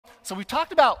So we've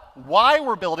talked about why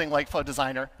we're building Lakeflow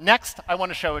Designer. Next, I want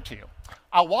to show it to you.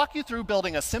 I'll walk you through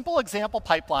building a simple example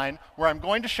pipeline where I'm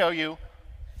going to show you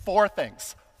 4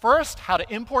 things. First, how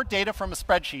to import data from a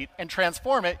spreadsheet and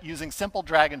transform it using simple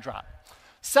drag and drop.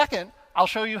 Second, I'll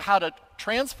show you how to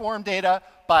transform data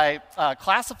by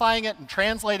classifying it and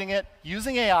translating it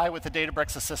using AI with the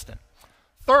Databricks Assistant.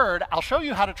 Third, I'll show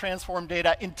you how to transform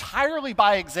data entirely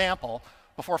by example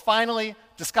before finally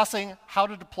discussing how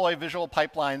to deploy visual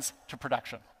pipelines to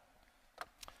production.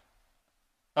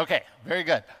 Okay, very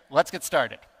good. Let's get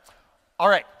started. All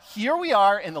right, here we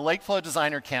are in the Lakeflow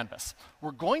Designer canvas.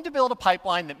 We're going to build a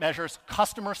pipeline that measures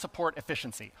customer support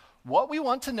efficiency. What we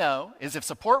want to know is if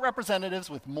support representatives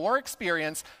with more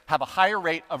experience have a higher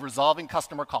rate of resolving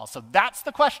customer calls. So that's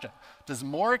the question. Does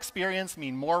more experience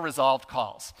mean more resolved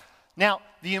calls? Now,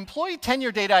 the employee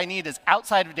tenure data I need is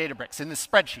outside of Databricks in this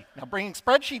spreadsheet. Now, bringing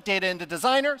spreadsheet data into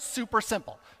Designer, super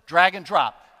simple. Drag and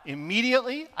drop.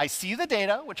 Immediately, I see the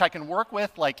data, which I can work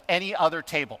with like any other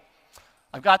table.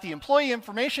 I've got the employee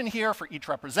information here for each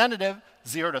representative,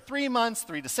 0 to 3 months,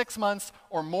 3 to 6 months,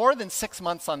 or more than 6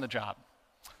 months on the job.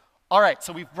 All right,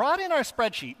 so we've brought in our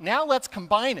spreadsheet. Now let's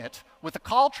combine it with the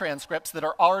call transcripts that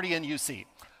are already in UC.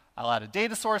 I'll add a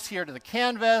data source here to the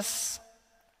canvas.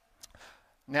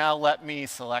 Now let me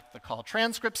select the call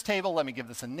transcripts table. Let me give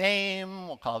this a name.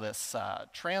 We'll call this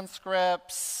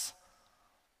transcripts.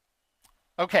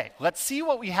 Okay, let's see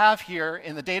what we have here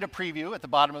in the data preview at the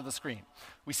bottom of the screen.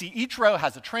 We see each row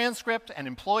has a transcript, an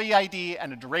employee ID,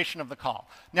 and a duration of the call.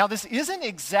 Now, this isn't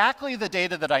exactly the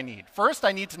data that I need. First,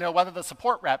 I need to know whether the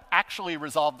support rep actually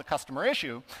resolved the customer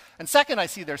issue. And second, I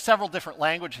see there's several different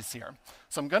languages here.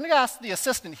 So I'm going to ask the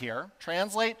assistant here,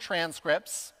 translate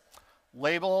transcripts,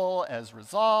 label as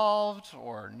resolved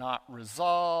or not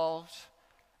resolved,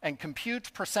 and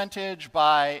compute percentage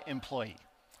by employee.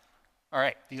 All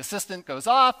right, the assistant goes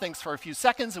off, thinks for a few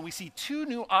seconds, and we see 2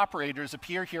 new operators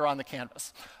appear here on the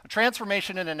canvas, a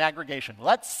transformation and an aggregation.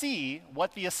 Let's see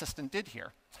what the assistant did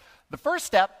here. The first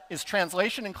step is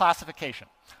translation and classification.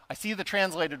 I see the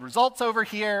translated results over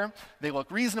here. They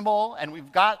look reasonable, and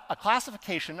we've got a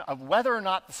classification of whether or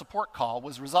not the support call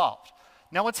was resolved.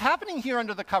 Now, what's happening here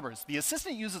under the covers, the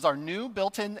assistant uses our new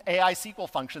built-in AI SQL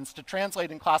functions to translate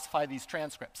and classify these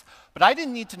transcripts. But I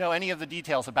didn't need to know any of the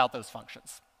details about those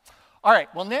functions. All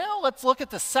right, well now let's look at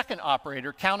the second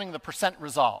operator, counting the percent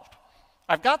resolved.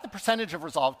 I've got the percentage of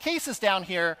resolved cases down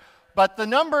here, but the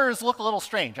numbers look a little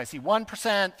strange. I see 1%,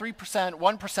 3%,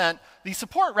 1%. These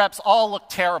support reps all look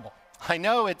terrible. I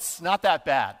know it's not that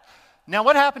bad. Now,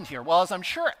 what happened here? Well, as I'm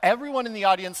sure everyone in the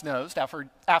audience knows,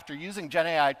 after using Gen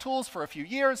AI tools for a few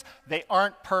years, they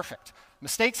aren't perfect.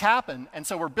 Mistakes happen, and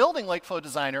so we're building Lakeflow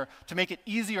Designer to make it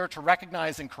easier to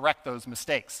recognize and correct those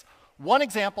mistakes. One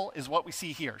example is what we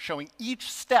see here, showing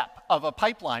each step of a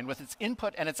pipeline with its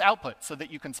input and its output so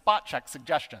that you can spot check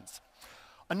suggestions.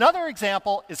 Another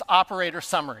example is operator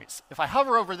summaries. If I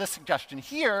hover over this suggestion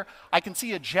here, I can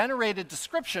see a generated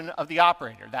description of the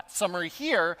operator. That summary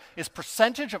here is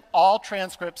percentage of all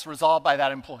transcripts resolved by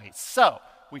that employee. So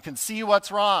we can see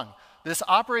what's wrong. This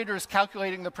operator is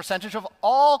calculating the percentage of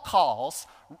all calls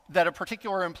that a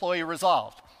particular employee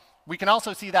resolved. We can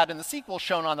also see that in the SQL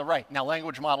shown on the right. Now,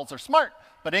 language models are smart,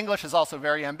 but English is also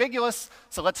very ambiguous.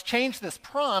 So let's change this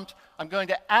prompt. I'm going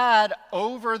to add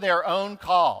over their own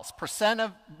calls, percent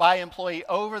by employee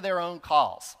over their own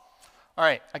calls. All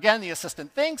right, again, the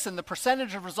assistant thinks, and the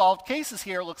percentage of resolved cases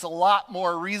here looks a lot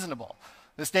more reasonable.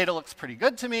 This data looks pretty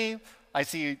good to me. I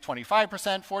see 25%,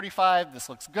 45%. This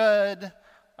looks good.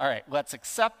 All right, let's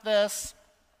accept this.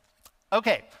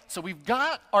 Okay, so we've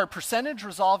got our percentage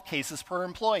resolved cases per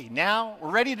employee. Now we're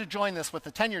ready to join this with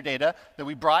the tenure data that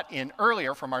we brought in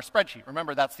earlier from our spreadsheet.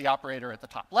 Remember, that's the operator at the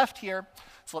top left here.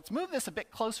 So let's move this a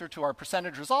bit closer to our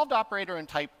percentage resolved operator and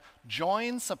type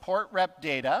join support rep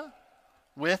data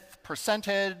with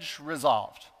percentage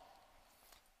resolved.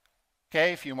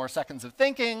 Okay, a few more seconds of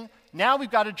thinking. Now we've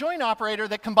got a join operator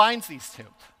that combines these two.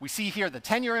 We see here the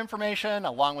tenure information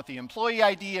along with the employee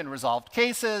ID and resolved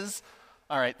cases.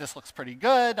 All right, this looks pretty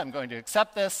good. I'm going to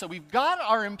accept this. So we've got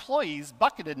our employees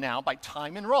bucketed now by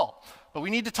time and role. But we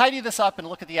need to tidy this up and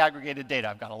look at the aggregated data.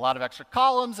 I've got a lot of extra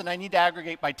columns, and I need to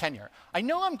aggregate by tenure. I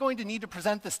know I'm going to need to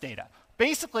present this data.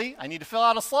 Basically, I need to fill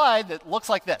out a slide that looks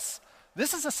like this.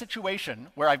 This is a situation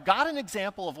where I've got an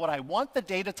example of what I want the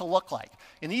data to look like.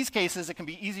 In these cases, it can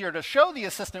be easier to show the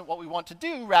assistant what we want to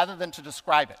do rather than to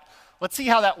describe it. Let's see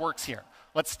how that works here.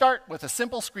 Let's start with a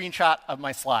simple screenshot of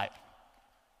my slide.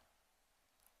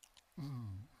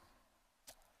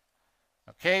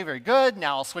 Okay, very good.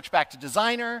 Now I'll switch back to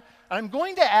Designer, and I'm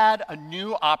going to add a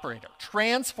new operator,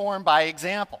 transform by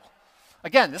example.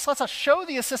 Again, this lets us show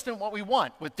the assistant what we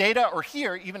want with data, or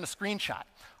here, even a screenshot.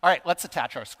 All right, let's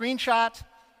attach our screenshot.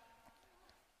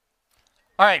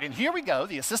 All right, and here we go.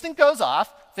 The assistant goes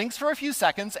off, thinks for a few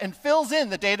seconds, and fills in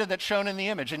the data that's shown in the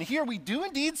image. And here we do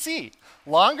indeed see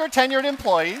longer tenured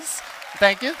employees.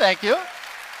 Thank you, thank you.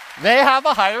 They have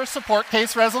a higher support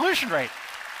case resolution rate.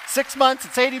 6 months,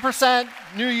 it's 80%.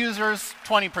 New users,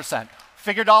 20%.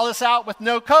 Figured all this out with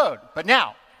no code. But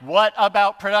now, what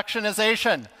about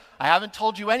productionization? I haven't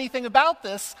told you anything about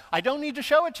this. I don't need to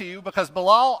show it to you because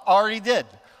Bilal already did.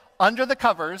 Under the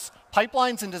covers,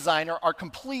 pipelines in Designer are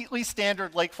completely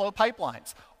standard Lakeflow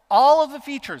pipelines. All of the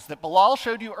features that Bilal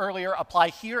showed you earlier apply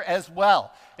here as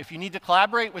well. If you need to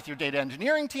collaborate with your data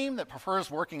engineering team that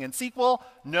prefers working in SQL,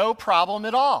 no problem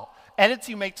at all. Edits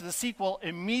you make to the SQL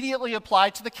immediately apply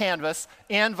to the canvas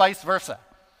and vice versa.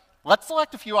 Let's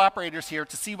select a few operators here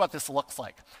to see what this looks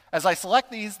like. As I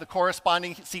select these, the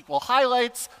corresponding SQL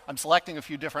highlights, I'm selecting a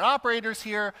few different operators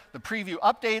here, the preview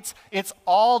updates, it's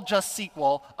all just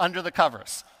SQL under the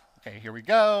covers. Okay, here we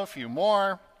go, a few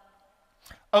more.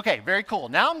 Okay, very cool.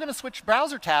 Now I'm going to switch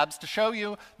browser tabs to show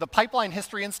you the pipeline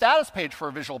history and status page for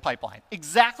a visual pipeline.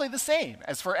 Exactly the same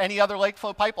as for any other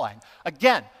Lakeflow pipeline.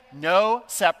 Again, no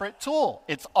separate tool.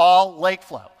 It's all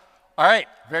Lakeflow. All right,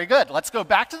 very good. Let's go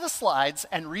back to the slides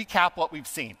and recap what we've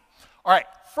seen. All right,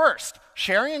 first,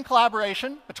 sharing and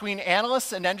collaboration between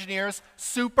analysts and engineers,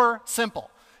 super simple.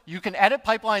 You can edit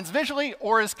pipelines visually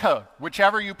or as code,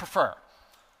 whichever you prefer.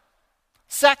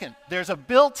 Second, there's a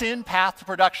built-in path to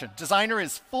production. Designer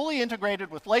is fully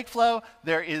integrated with Lakeflow.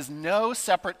 There is no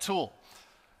separate tool.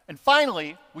 And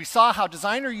finally, we saw how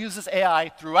Designer uses AI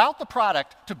throughout the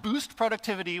product to boost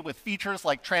productivity with features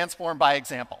like Transform by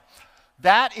Example.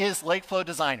 That is Lakeflow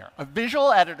Designer, a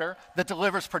visual editor that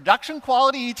delivers production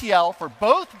quality ETL for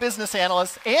both business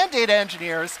analysts and data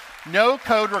engineers, no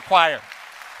code required.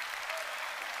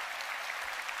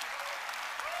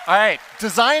 All right,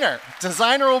 Designer.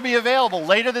 Designer will be available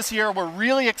later this year. We're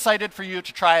really excited for you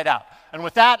to try it out. And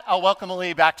with that, I'll welcome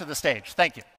Ali back to the stage. Thank you.